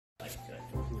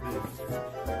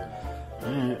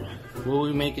Alright, what are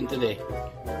we making today?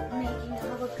 We're making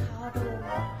avocado.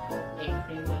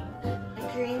 A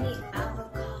Creamy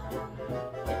avocado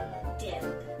dip.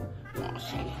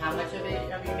 Awesome. And how much of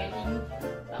it are you making?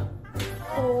 Oh,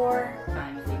 4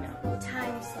 times the amount.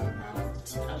 times the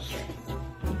amount. Okay.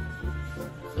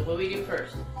 So what do we do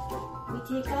first? We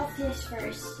take off this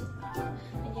first,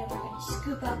 and then we're going to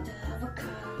scoop out the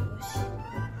avocados.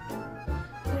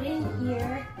 Put it in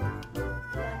here.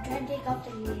 I'm trying to take off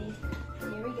the lid.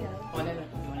 There we go. Oh, no, you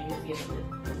want to use the other lid?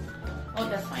 Oh,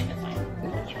 that's fine, that's fine.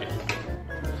 That's right.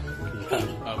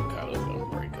 Avocados don't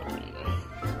break up anyway.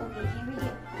 Okay, here we go.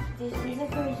 This is the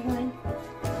first one.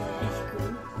 That's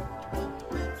cool.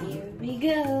 Here we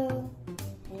go.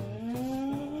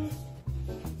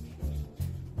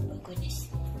 Oh goodness.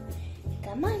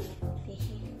 Come on.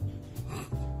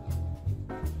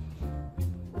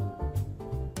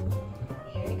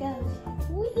 Here it goes.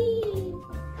 Whee!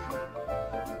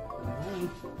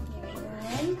 Here's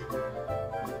one.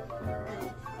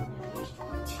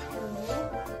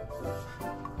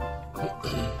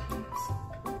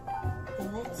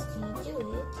 Let's do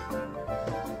it.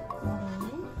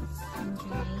 One, and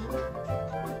drain.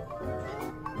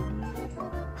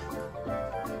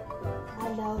 I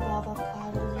love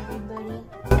avocados, everybody.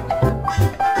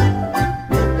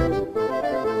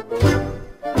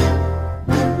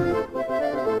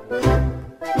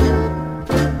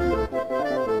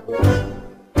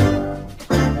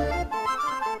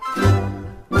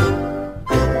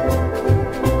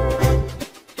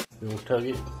 You want to tug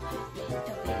it?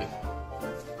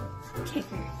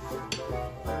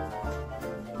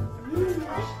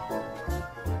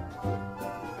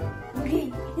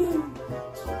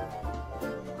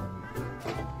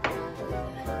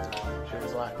 Sure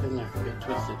it's locked in there. Get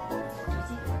twisted.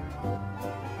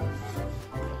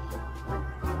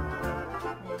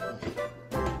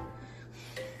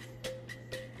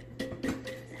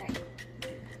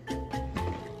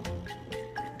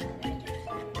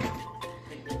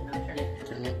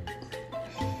 Turn it.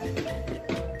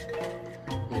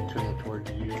 You turn it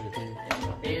towards you, I think.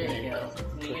 There you go.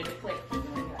 You need to click.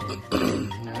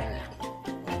 Alright.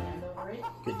 Hand over it.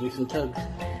 Could do some tugs.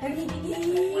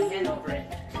 One hand over it.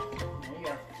 There you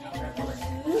go. Now grab the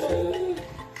lid.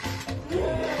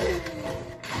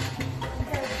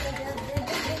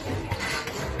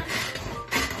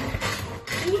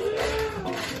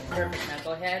 Perfect. Now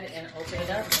go ahead and open it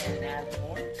up and add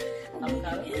more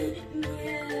avocado. There you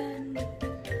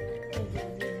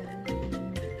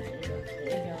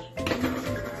go.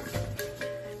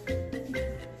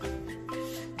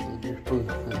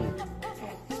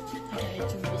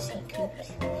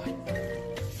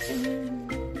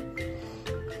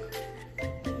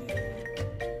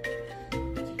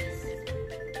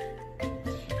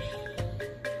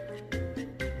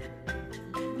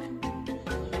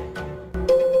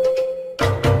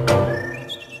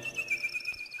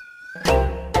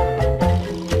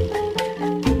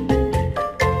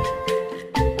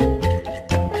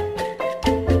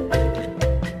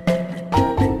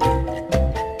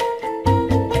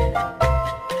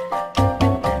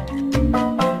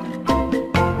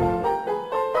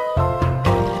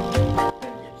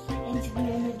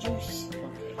 Your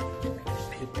spoon.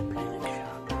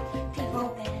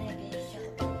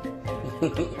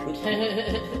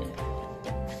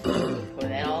 Put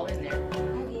that all in there.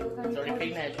 Okay, It's already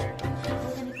pre-measured.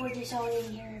 we're gonna pour this all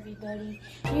in here, everybody.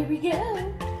 Here we go.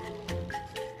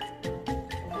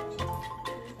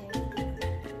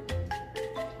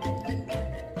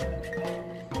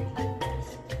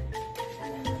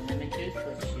 And then the lemon juice,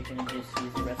 which you can just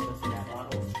use the rest of that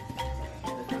bottle.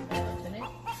 There's not that much in it.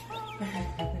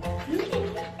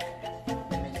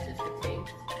 Lemon juice for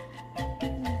taste.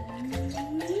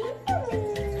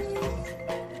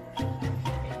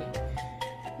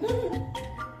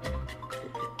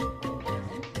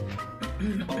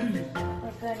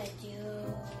 We're gonna do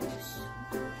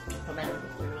Put that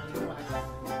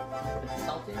put the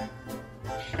salt in.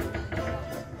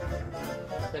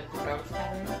 Put the garlic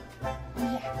powder in.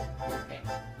 yeah. Okay.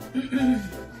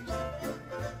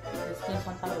 Just put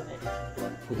on top of it.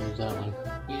 We'll use that one.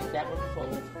 Use that one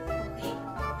bowl. Okay.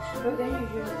 We're gonna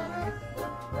do our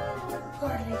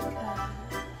garlic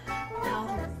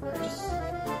powder first.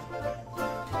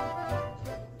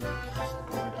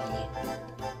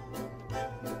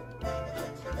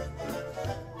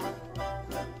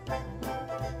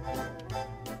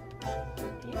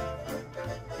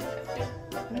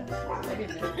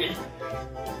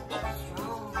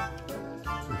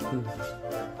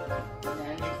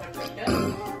 Then your paprika.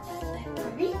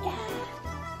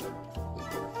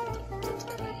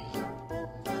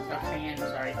 Paprika.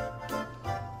 Sorry.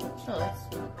 Oh, that's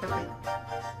perfect.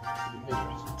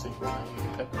 Take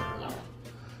cayenne pepper now.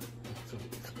 Some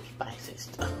spicy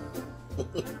stuff.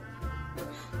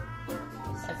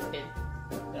 That's good.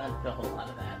 You don't have to put a whole lot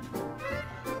of that.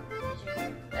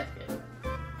 That's good.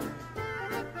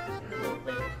 A little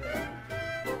flavor to it.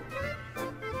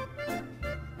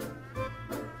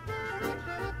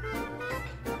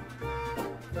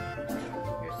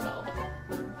 Your salt.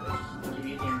 You're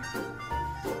using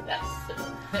that.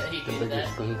 You use bigger that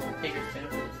spoon. bigger spoon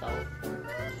for the salt.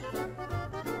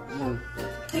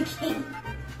 Okay.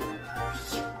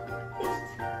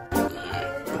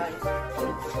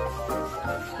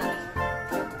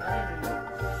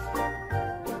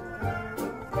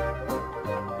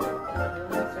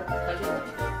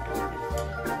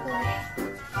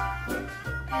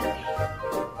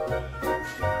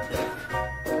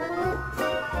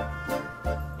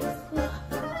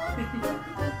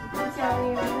 Sorry,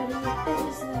 everybody.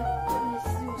 This is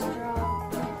too strong.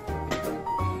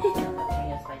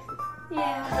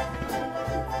 Yeah.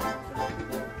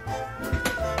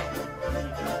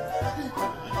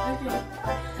 Okay.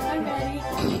 I'm ready.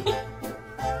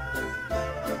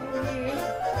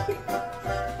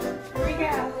 Here we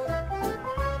go.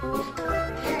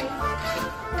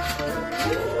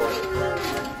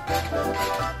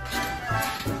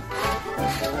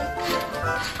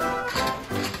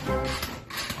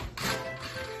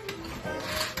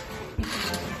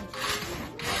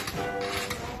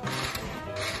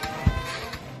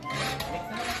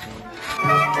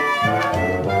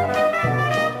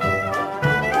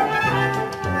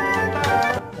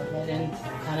 Go ahead and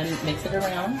kind of mix it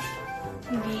around.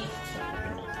 Okay.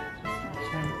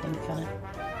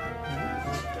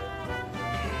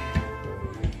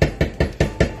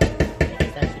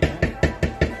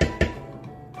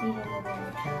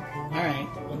 Alright,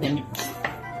 well then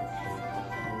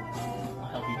I'll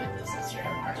help you with this since you're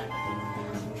having a hard time.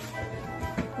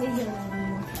 Maybe a little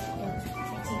more.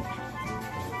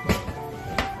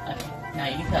 Okay, now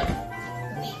you cut.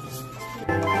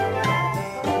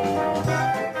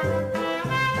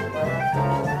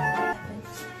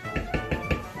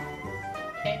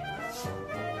 Okay.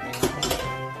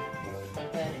 Go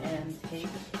ahead and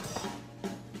take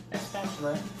that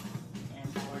spatula and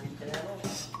pour it into that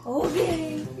bowl.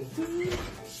 Okay.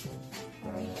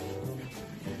 Alright.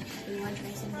 You want to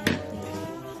try some of that,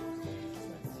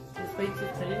 Just wait to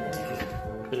put it in there.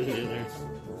 Put it in there.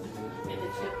 Get the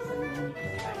chips and then you can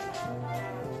try it.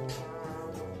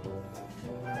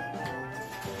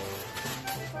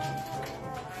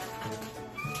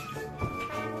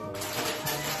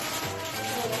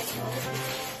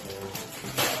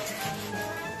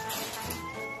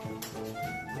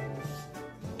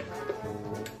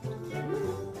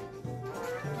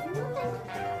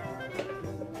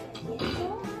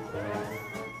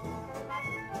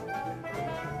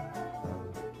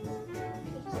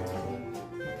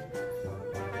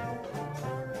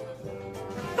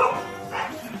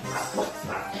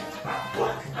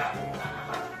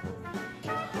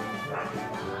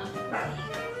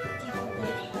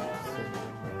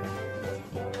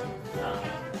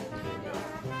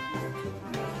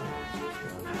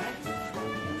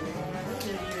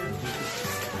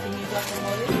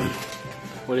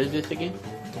 What is this again?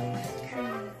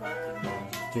 Creamy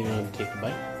avocado. Do you want to take a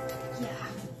bite? Yeah.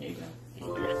 There you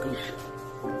go. Here it goes.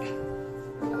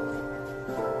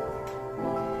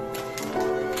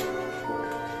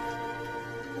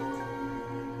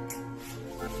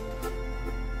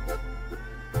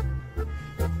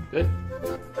 Good.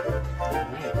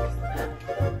 Alright.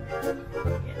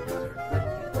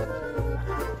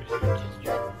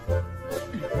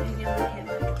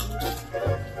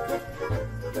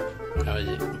 How is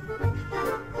it?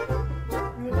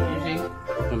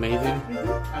 Amazing?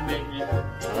 Amazing.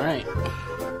 Alright.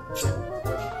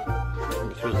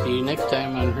 We'll see you next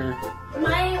time on her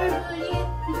My everybody.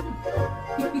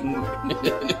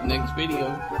 next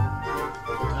video.